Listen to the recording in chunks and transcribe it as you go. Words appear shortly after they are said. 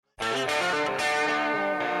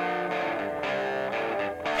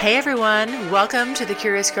Hey everyone, welcome to the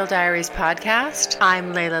Curious Girl Diaries podcast.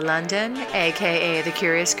 I'm Layla London, aka The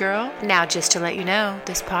Curious Girl. Now, just to let you know,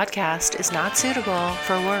 this podcast is not suitable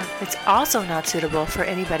for work. It's also not suitable for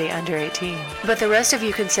anybody under 18. But the rest of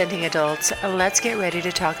you consenting adults, let's get ready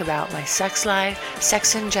to talk about my sex life,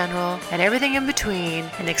 sex in general, and everything in between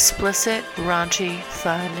in explicit, raunchy,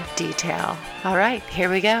 fun detail. All right, here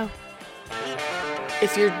we go.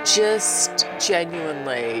 If you're just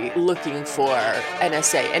genuinely looking for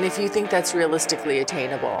NSA, and if you think that's realistically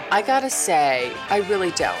attainable, I gotta say, I really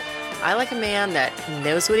don't. I like a man that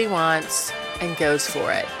knows what he wants and goes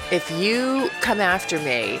for it. If you come after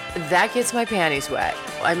me, that gets my panties wet.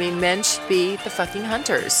 I mean, men should be the fucking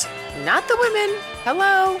hunters, not the women.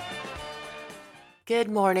 Hello. Good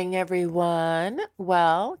morning, everyone.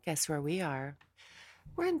 Well, guess where we are?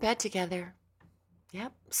 We're in bed together.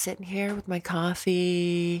 Yep, sitting here with my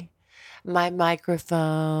coffee, my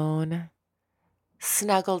microphone,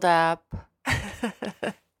 snuggled up.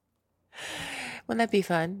 Wouldn't that be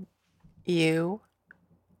fun? You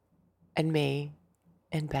and me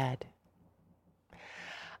in bed.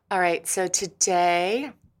 All right, so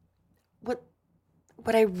today, what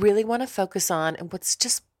I really want to focus on and what's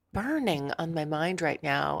just burning on my mind right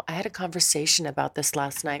now, I had a conversation about this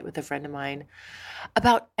last night with a friend of mine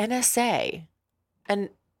about NSA. And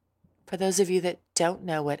for those of you that don't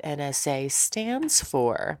know what NSA stands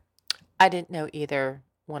for, I didn't know either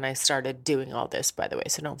when I started doing all this, by the way,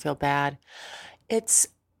 so don't feel bad. It's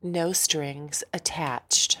no strings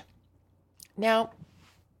attached. Now,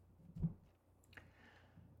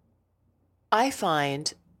 I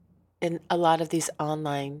find in a lot of these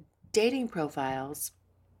online dating profiles,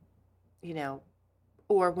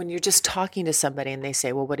 or when you're just talking to somebody and they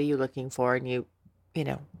say, well, what are you looking for? And you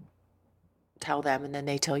tell them and then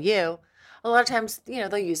they tell you, a lot of times,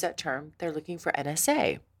 they'll use that term. They're looking for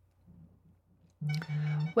NSA.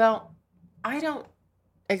 Well, I don't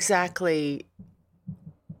exactly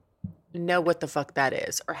know what the fuck that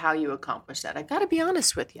is or how you accomplish that. I got to be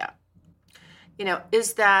honest with you.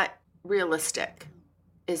 Is that realistic?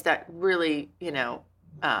 Is that really,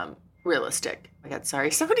 realistic? Oh my God,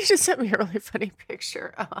 sorry. Somebody just sent me a really funny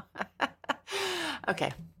picture.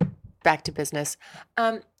 Okay, back to business.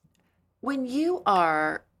 When you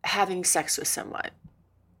are having sex with someone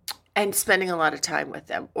and spending a lot of time with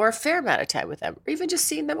them or a fair amount of time with them, or even just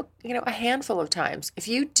seeing them, a handful of times, if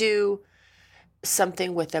you do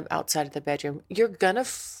something with them outside of the bedroom, you're going to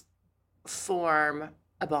form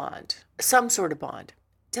a bond, some sort of bond.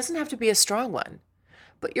 It doesn't have to be a strong one,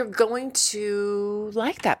 but you're going to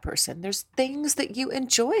like that person. There's things that you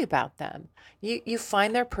enjoy about them. You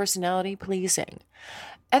find their personality pleasing.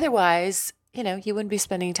 Otherwise, you wouldn't be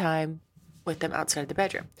spending time with them outside of the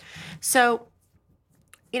bedroom. So,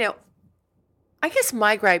 I guess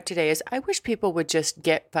my gripe today is I wish people would just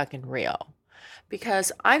get fucking real.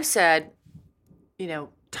 Because I've said,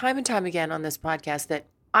 time and time again on this podcast that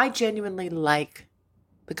I genuinely like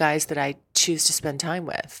the guys that I choose to spend time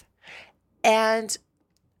with. And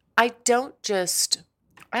I don't just,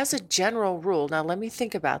 as a general rule, now let me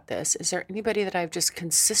think about this. Is there anybody that I've just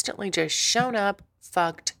consistently just shown up,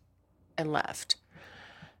 fucked, and left?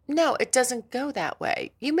 No, it doesn't go that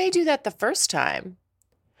way. You may do that the first time,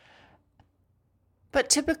 but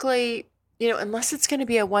typically, unless it's going to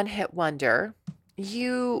be a one-hit wonder,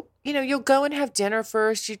 you'll go and have dinner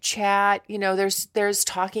first, you chat, there's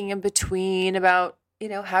talking in between about,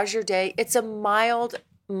 how's your day? It's a mild,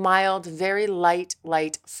 very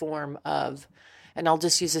light form of, and I'll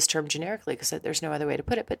just use this term generically because there's no other way to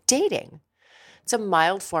put it, but dating. It's a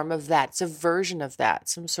mild form of that. It's a version of that,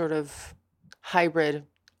 some sort of hybrid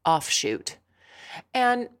offshoot.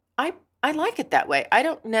 And I like it that way. I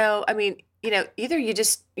don't know. I mean, either you're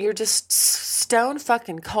just stone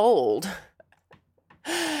fucking cold,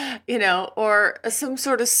 or some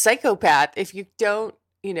sort of psychopath if you don't,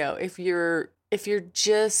 if you're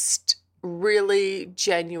just really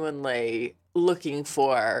genuinely looking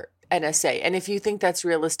for NSA. And if you think that's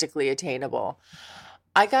realistically attainable,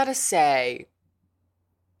 I gotta say,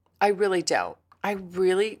 I really don't. I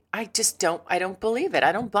don't believe it.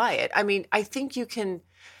 I don't buy it. I mean, I think you can,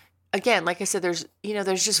 again, like I said, there's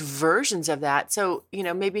just versions of that. So,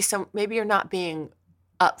 maybe you're not being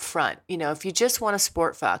upfront. If you just want to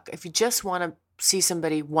sport fuck, if you just want to see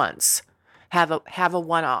somebody once, have a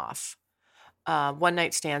one-off, one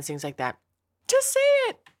night stands, things like that, just say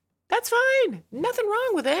it. That's fine. Nothing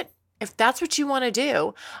wrong with it. If that's what you want to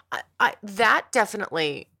do, that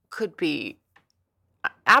definitely could be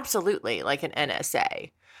absolutely like an NSA.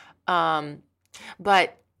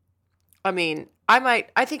 But I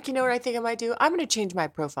think, you know what I think I might do? I'm going to change my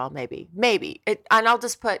profile, maybe. And I'll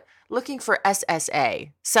just put looking for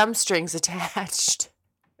SSA, some strings attached.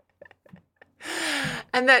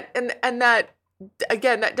 And that,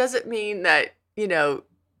 again, that doesn't mean that,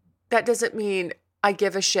 that doesn't mean I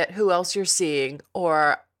give a shit who else you're seeing,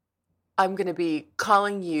 or I'm going to be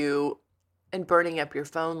calling you and burning up your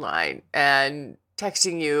phone line and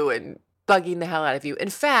texting you and bugging the hell out of you. In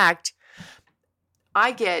fact,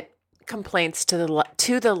 I get complaints to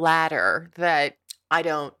the latter that I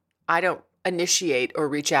don't initiate or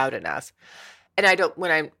reach out enough. And I don't,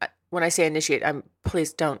 when I say initiate,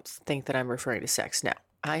 please don't think that I'm referring to sex. No,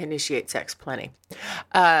 I initiate sex plenty.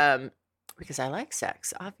 Because I like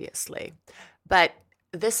sex, obviously. But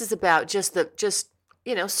this is about just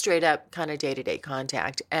straight up kind of day-to-day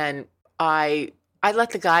contact. And I let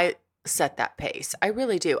the guy set that pace. I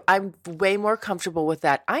really do. I'm way more comfortable with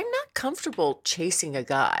that. I'm not comfortable chasing a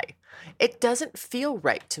guy. It doesn't feel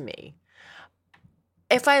right to me.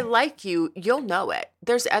 If I like you, you'll know it.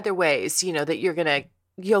 There's other ways, that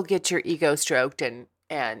you'll get your ego stroked, and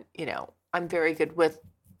I'm very good with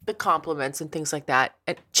the compliments and things like that.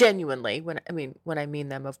 And genuinely, when I mean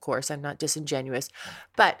them, of course, I'm not disingenuous,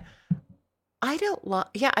 but I don't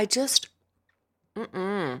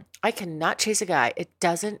I cannot chase a guy. It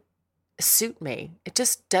doesn't suit me. It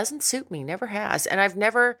just doesn't suit me. Never has. And I've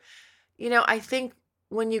never, I think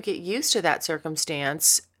when you get used to that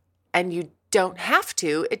circumstance and you don't have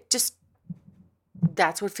to,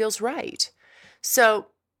 that's what feels right. So,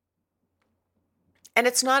 and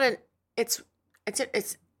it's not I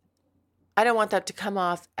don't want that to come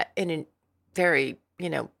off in a very,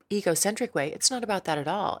 egocentric way. It's not about that at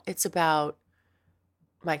all. It's about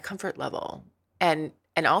my comfort level and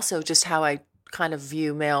also just how I kind of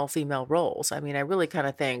view male, female roles. I really kind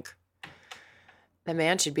of think the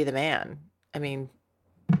man should be the man.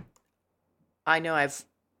 I know I've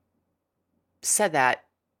said that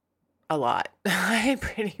a lot. I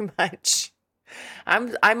pretty much,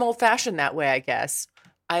 I'm old fashioned that way, I guess.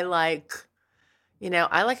 I like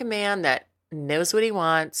a man that knows what he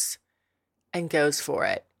wants and goes for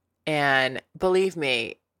it. And believe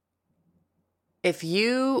me, if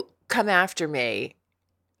you come after me,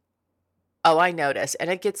 I notice, and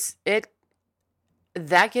that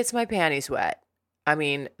gets my panties wet.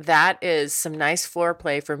 That is some nice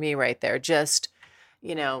foreplay for me right there. Just,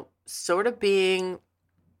 sort of being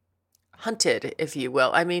hunted, if you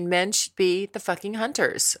will. Men should be the fucking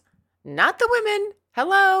hunters, not the women.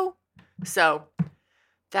 Hello. So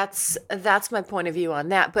that's my point of view on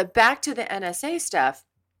that. But back to the NSA stuff.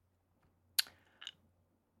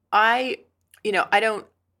 I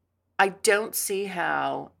don't see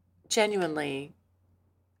how genuinely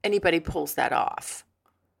anybody pulls that off.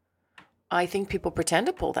 I think people pretend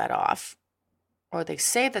to pull that off, or they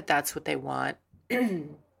say that that's what they want.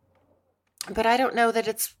 But I don't know that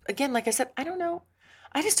it's, again, like I said, I don't know.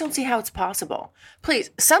 I just don't see how it's possible. Please,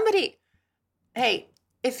 somebody, hey,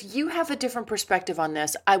 if you have a different perspective on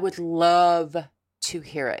this, I would love to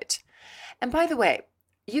hear it. And by the way,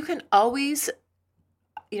 you can always,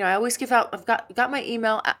 I always give out, I've got my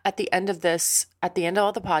email at the end of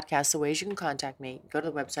all the podcasts, the ways you can contact me. Go to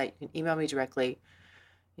the website, you can email me directly,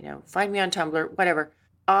 find me on Tumblr, whatever.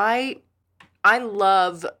 I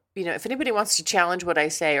love, if anybody wants to challenge what I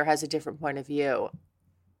say or has a different point of view,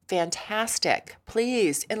 fantastic.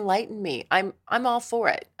 Please enlighten me. I'm all for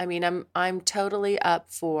it. I'm totally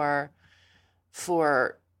up for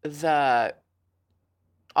the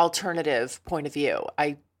alternative point of view.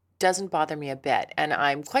 Doesn't bother me a bit. And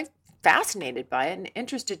I'm quite fascinated by it and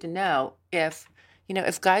interested to know if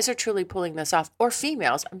guys are truly pulling this off, or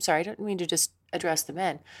females. I'm sorry, I don't mean to just address the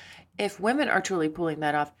men. If women are truly pulling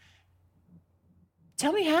that off,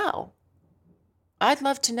 tell me how. I'd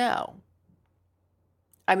love to know.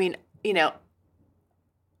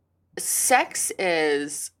 Sex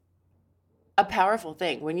is a powerful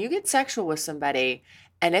thing. When you get sexual with somebody,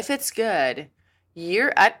 and if it's good,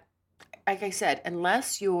 like I said,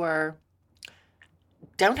 unless don't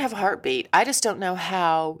have a heartbeat, I just don't know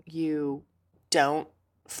how you don't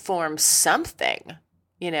form something,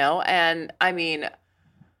 and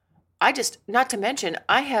not to mention,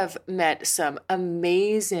 I have met some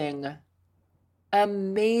amazing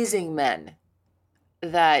men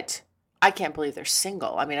that I can't believe they're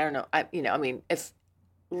single. I don't know.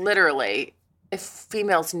 if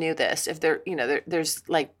females knew this, if there's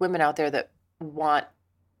like women out there that want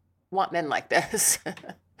men like this,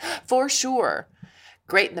 for sure.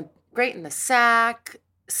 Great in the sack,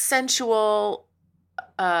 sensual,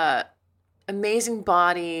 amazing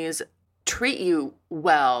bodies, treat you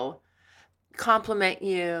well, compliment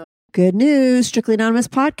you, Good news. Strictly Anonymous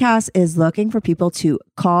Podcast is looking for people to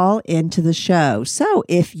call into the show. So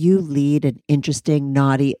if you lead an interesting,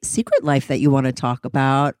 naughty secret life that you want to talk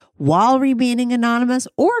about while remaining anonymous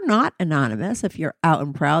or not anonymous, if you're out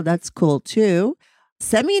and proud, that's cool too.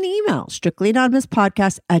 Send me an email,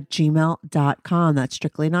 strictlyanonymouspodcast@gmail.com. That's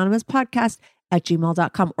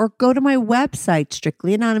strictlyanonymouspodcast@gmail.com. Or go to my website,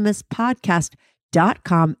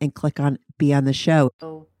 strictlyanonymouspodcast.com, and click on Be on the Show.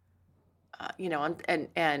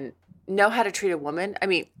 And know how to treat a woman. I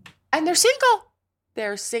mean, and they're single.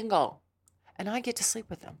 They're single. And I get to sleep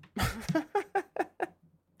with them.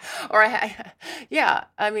 Or I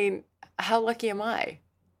mean, how lucky am I?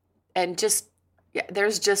 And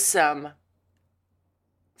there's just some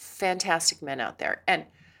fantastic men out there. And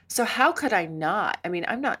so how could I not? I mean,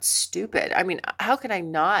 I'm not stupid. I mean, how could I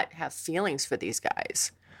not have feelings for these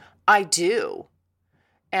guys? I do.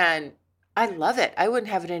 And I love it. I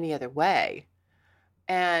wouldn't have it any other way.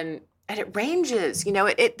 And it ranges,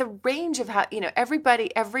 the range of how,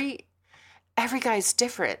 everybody, every guy's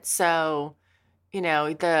different. So,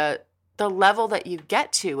 the level that you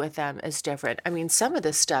get to with them is different. I mean, some of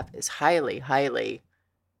this stuff is highly, highly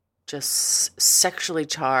just sexually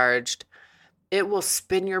charged. It will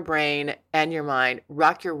spin your brain and your mind,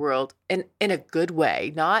 rock your world in a good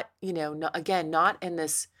way. Not in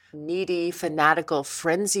this needy, fanatical,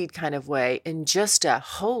 frenzied kind of way, in just a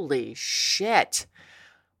holy shit.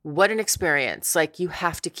 What an experience. Like, you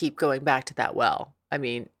have to keep going back to that well. I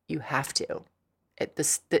mean, you have to.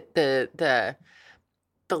 The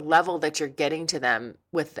level that you're getting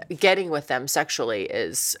with them sexually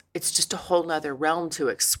it's just a whole nother realm to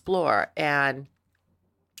explore. And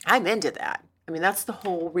I'm into that. I mean, that's the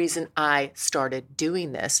whole reason I started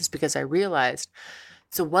doing this, is because I realized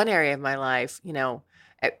it's one area of my life, you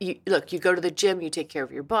go to the gym, you take care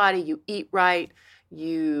of your body, you eat right,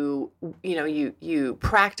 you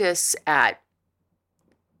practice at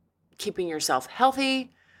keeping yourself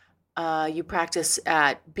healthy. You practice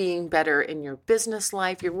at being better in your business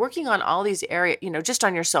life. You're working on all these areas, just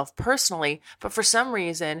on yourself personally. But for some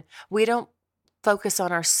reason, we don't focus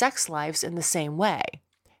on our sex lives in the same way.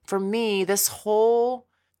 For me, this whole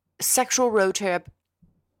sexual road trip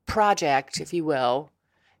project, if you will,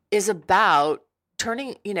 is about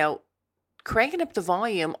cranking up the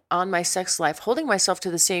volume on my sex life, holding myself to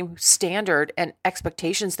the same standard and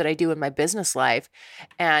expectations that I do in my business life,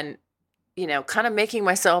 and, kind of making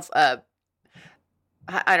myself I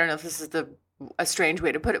don't know if this is a strange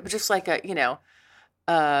way to put it, but just like a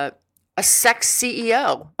sex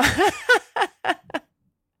CEO.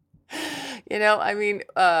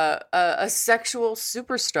 A sexual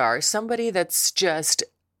superstar, somebody that's just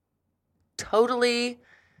totally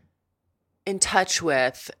in touch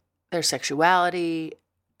with their sexuality,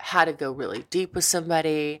 how to go really deep with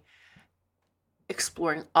somebody,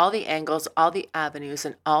 exploring all the angles, all the avenues,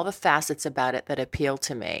 and all the facets about it that appeal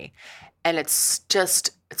to me. And it's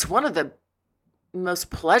one of the most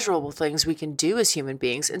pleasurable things we can do as human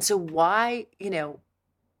beings. And so why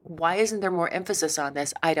isn't there more emphasis on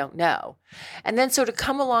this? I don't know. And then so to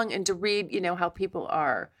come along and to read, how people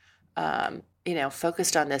are,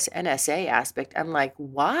 focused on this NSA aspect, I'm like,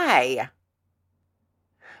 why?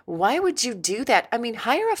 Why would you do that? I mean,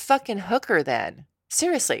 hire a fucking hooker then.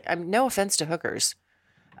 Seriously, no offense to hookers.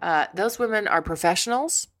 Those women are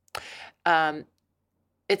professionals. They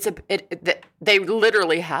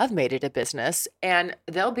literally have made it a business, and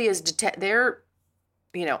they'll be as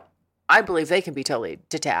I believe they can be totally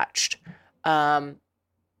detached,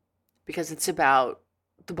 because it's about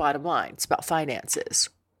the bottom line. It's about finances.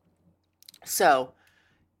 So,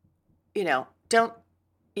 you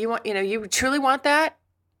truly want that?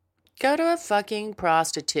 Go to a fucking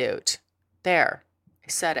prostitute. There, I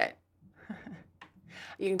said it.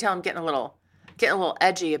 You can tell I'm getting a little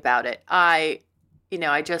edgy about it. I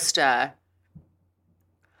don't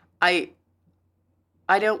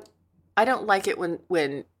like it when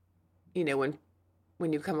you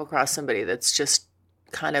come across somebody that's just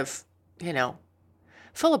kind of,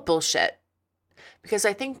 full of bullshit. Because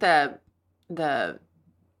I think that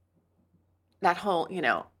whole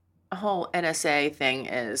NSA thing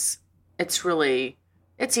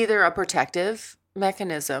it's either a protective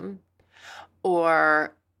mechanism,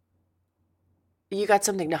 or you got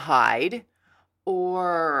something to hide,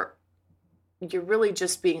 or you're really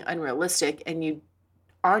just being unrealistic, and you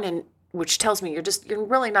aren't which tells me you're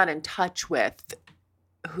really not in touch with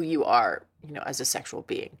who you are, as a sexual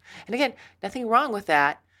being. And again, nothing wrong with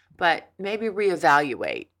that, but maybe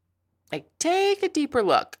reevaluate. Like, take a deeper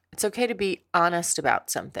look. It's okay to be honest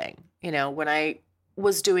about something. When I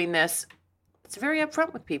was doing this, it's very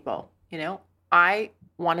upfront with people. I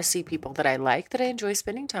want to see people that I like, that I enjoy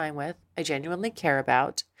spending time with, I genuinely care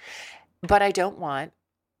about, but I don't want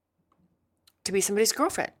to be somebody's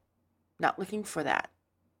girlfriend. Not looking for that.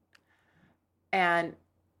 And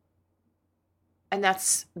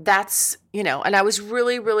that's, and I was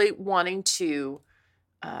really, really wanting to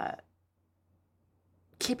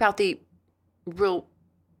keep out the real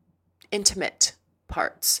intimate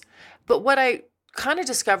parts. But what I kind of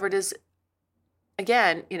discovered is,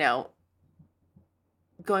 again,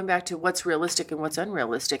 going back to what's realistic and what's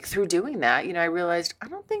unrealistic, through doing that, I realized I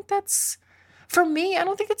don't think it's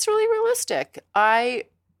really realistic.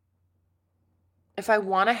 If I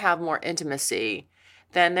want to have more intimacy,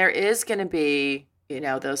 then there is going to be,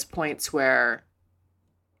 those points where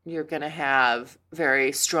you're going to have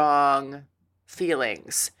very strong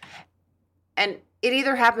feelings. And it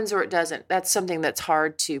either happens or it doesn't. That's something that's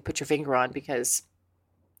hard to put your finger on because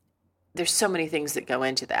there's so many things that go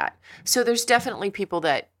into that. So there's definitely people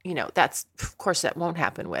that, that's, of course, that won't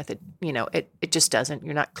happen with it. It just doesn't.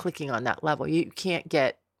 You're not clicking on that level. You can't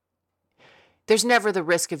there's never the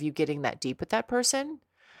risk of you getting that deep with that person,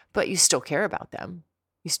 but you still care about them.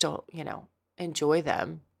 You still, enjoy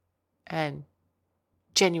them and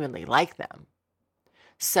genuinely like them.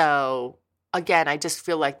 So again, I just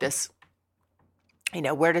feel like this,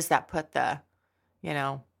 where does that put the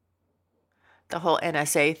whole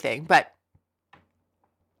NSA thing? But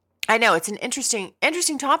I know it's an interesting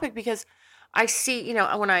topic because I see,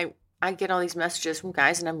 when I get all these messages from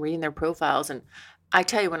guys and I'm reading their profiles, and I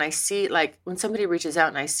tell you, when I see, like, when somebody reaches out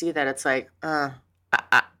and I see that, it's like,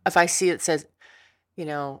 if I see it says,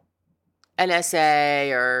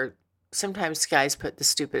 NSA, or sometimes guys put the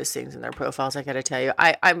stupidest things in their profiles, I got to tell you,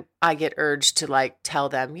 I get urged to, like, tell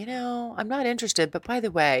them, I'm not interested, but by the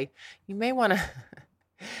way, you may want to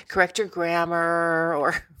correct your grammar,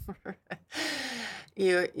 or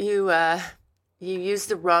you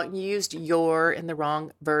used your in the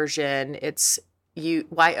wrong version. It's YOU''RE,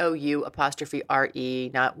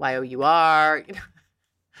 not YOUR.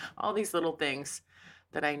 All these little things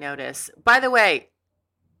that I notice. By the way,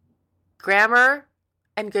 grammar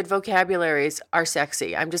and good vocabularies are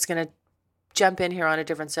sexy. I'm just going to jump in here on a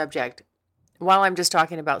different subject while I'm just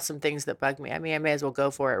talking about some things that bug me. I mean, I may as well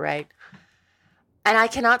go for it, right? And I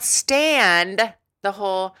cannot stand the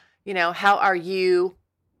whole, how are you,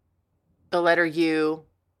 the letter U,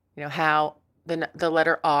 how the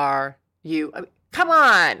letter R, you. I mean, come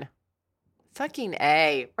on. Fucking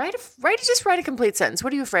A. Just write a complete sentence.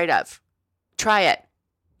 What are you afraid of? Try it.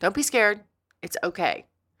 Don't be scared. It's okay.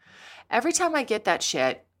 Every time I get that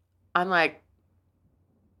shit, I'm like,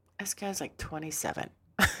 this guy's like 27.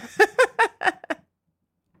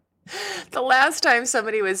 The last time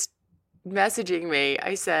somebody was messaging me,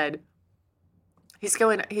 I said, he's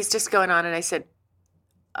just going on, and I said,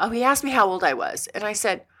 he asked me how old I was. And I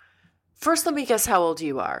said, first, let me guess how old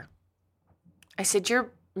you are. I said,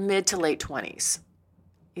 you're mid to late 20s.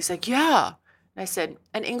 He's like, yeah. And I said,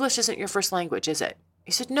 and English isn't your first language, is it?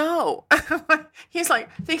 He said, no. He's like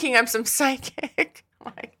thinking I'm some psychic.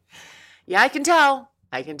 I'm like, yeah, I can tell.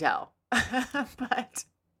 But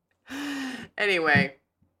anyway,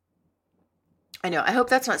 I know. I hope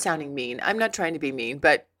that's not sounding mean. I'm not trying to be mean,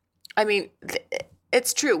 but I mean,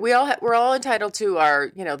 it's true. we're all entitled to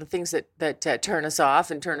our, the things that turn us off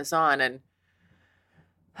and turn us on. And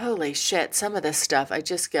holy shit, some of this stuff, I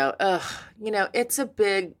just go, ugh, it's a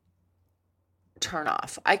big turn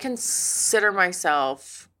off. I consider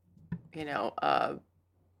myself, a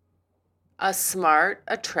smart,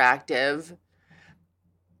 attractive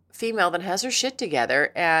female that has her shit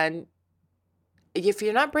together. And if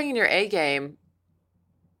you're not bringing your A game,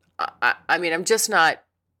 I mean, I'm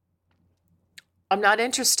not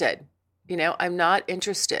interested. I'm not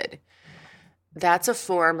interested. That's a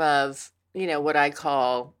form of, what I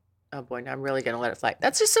call, oh boy, now I'm really going to let it fly.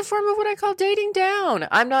 That's just a form of what I call dating down.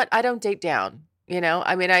 I don't date down,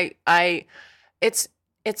 I mean,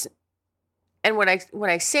 and when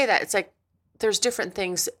I say that, it's like, there's different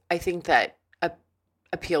things I think that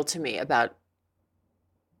appeal to me about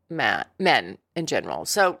men in general.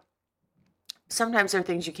 So sometimes there are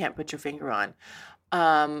things you can't put your finger on.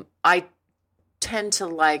 I tend to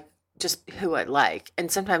like just who I like.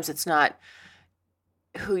 And sometimes it's not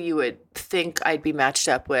who you would think I'd be matched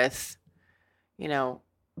up with,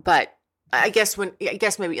 but I guess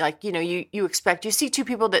maybe like, you see two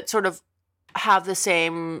people that sort of have the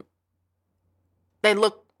same, they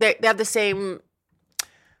have the same,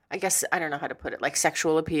 I guess, I don't know how to put it, like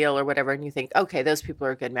sexual appeal or whatever. And you think, okay, those people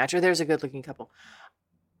are a good match, or there's a good looking couple.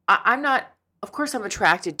 I'm not, of course I'm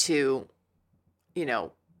attracted to,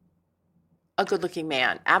 a good looking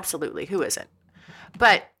man. Absolutely. Who isn't?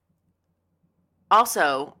 But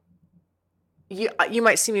also, you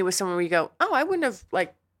might see me with someone where you go, oh, I wouldn't have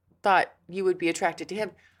like thought you would be attracted to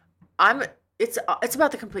him. It's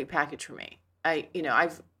about the complete package for me.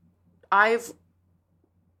 I've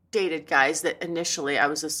dated guys that initially I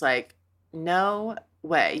was just like, no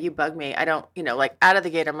way, you bug me. I don't, like out of the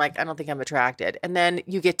gate, I'm like, I don't think I'm attracted. And then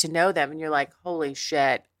you get to know them and you're like, holy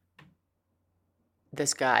shit,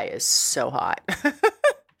 this guy is so hot.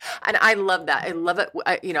 And I love that. I love it.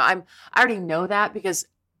 I already know that because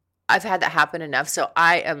I've had that happen enough. So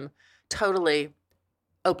I am totally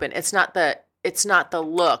open. It's not the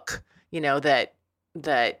look,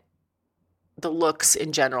 that the looks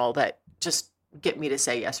in general that just get me to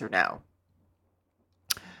say yes or no.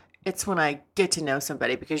 It's when I get to know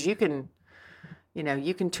somebody, because you can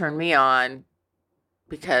turn me on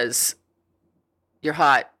because you're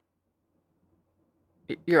hot.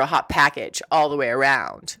 You're a hot package all the way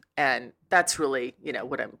around. And that's really,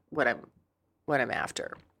 what I'm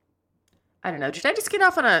after. I don't know. Did I just get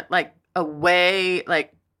off on a way,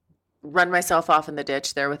 run myself off in the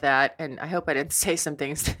ditch there with that? And I hope I didn't say some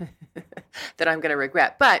things that I'm going to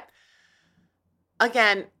regret. But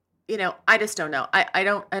again, I just don't know.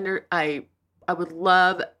 I would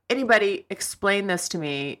love anybody explain this to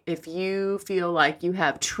me. If you feel like you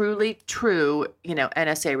have truly true,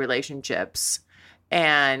 NSA relationships,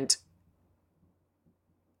 and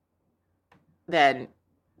then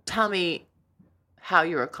tell me how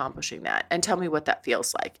you're accomplishing that, and tell me what that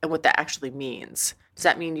feels like and what that actually means. Does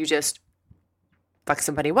that mean you just fuck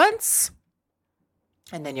somebody once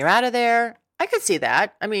and then you're out of there? I could see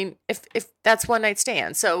that. I mean, if that's one night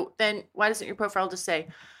stand. So then why doesn't your profile just say,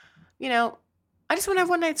 I just want to have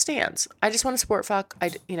one night stands. I just want to sport fuck. Why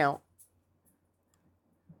do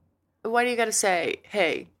you got to say,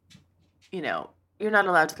 hey, you're not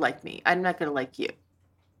allowed to like me. I'm not going to like you.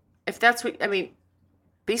 If that's what,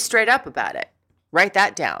 be straight up about it. Write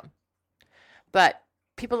that down. But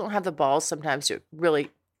people don't have the balls sometimes to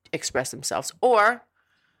really express themselves. Or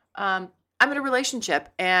I'm in a relationship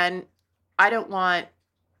and I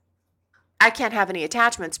can't have any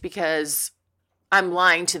attachments because I'm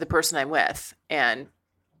lying to the person I'm with, and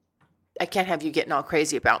I can't have you getting all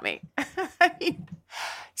crazy about me.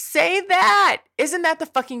 Say that. Isn't that the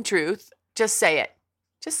fucking truth? Just say it.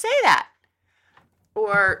 Just say that.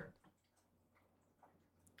 Or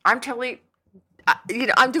I'm totally,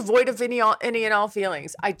 I'm devoid of any and all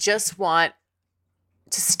feelings. I just want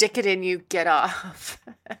to stick it in you, get off.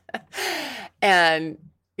 And,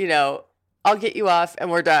 I'll get you off and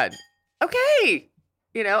we're done. Okay.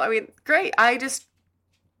 Great. I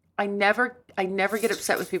never get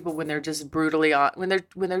upset with people when they're just brutally on, when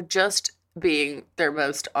they're just being their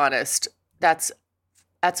most honest. That's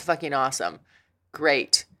fucking awesome.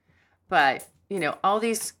 Great. But, all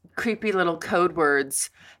these creepy little code words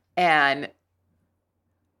and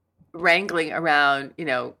wrangling around,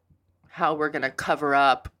 how we're going to cover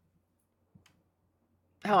up,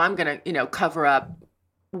 how I'm going to, cover up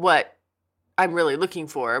what I'm really looking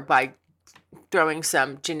for by throwing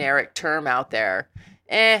some generic term out there.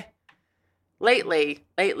 Lately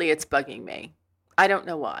it's bugging me. I don't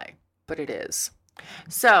know why, but it is.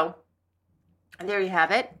 So there you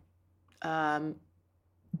have it.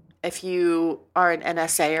 If you are an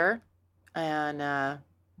NSAer and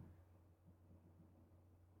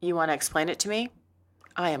you want to explain it to me,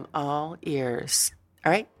 I am all ears.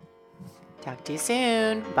 All right. Talk to you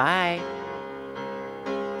soon. Bye.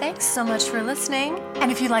 Thanks so much for listening.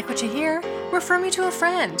 And if you like what you hear, refer me to a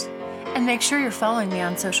friend. And make sure you're following me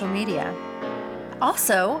on social media.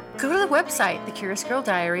 Also, go to the website,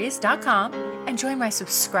 thecuriousgirldiaries.com, and join my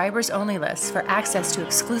subscribers-only list for access to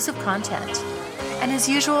exclusive content. And as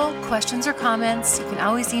usual, questions or comments, you can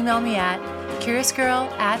always email me at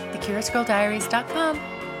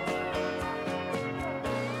curiousgirl@thecuriousgirldiaries.com.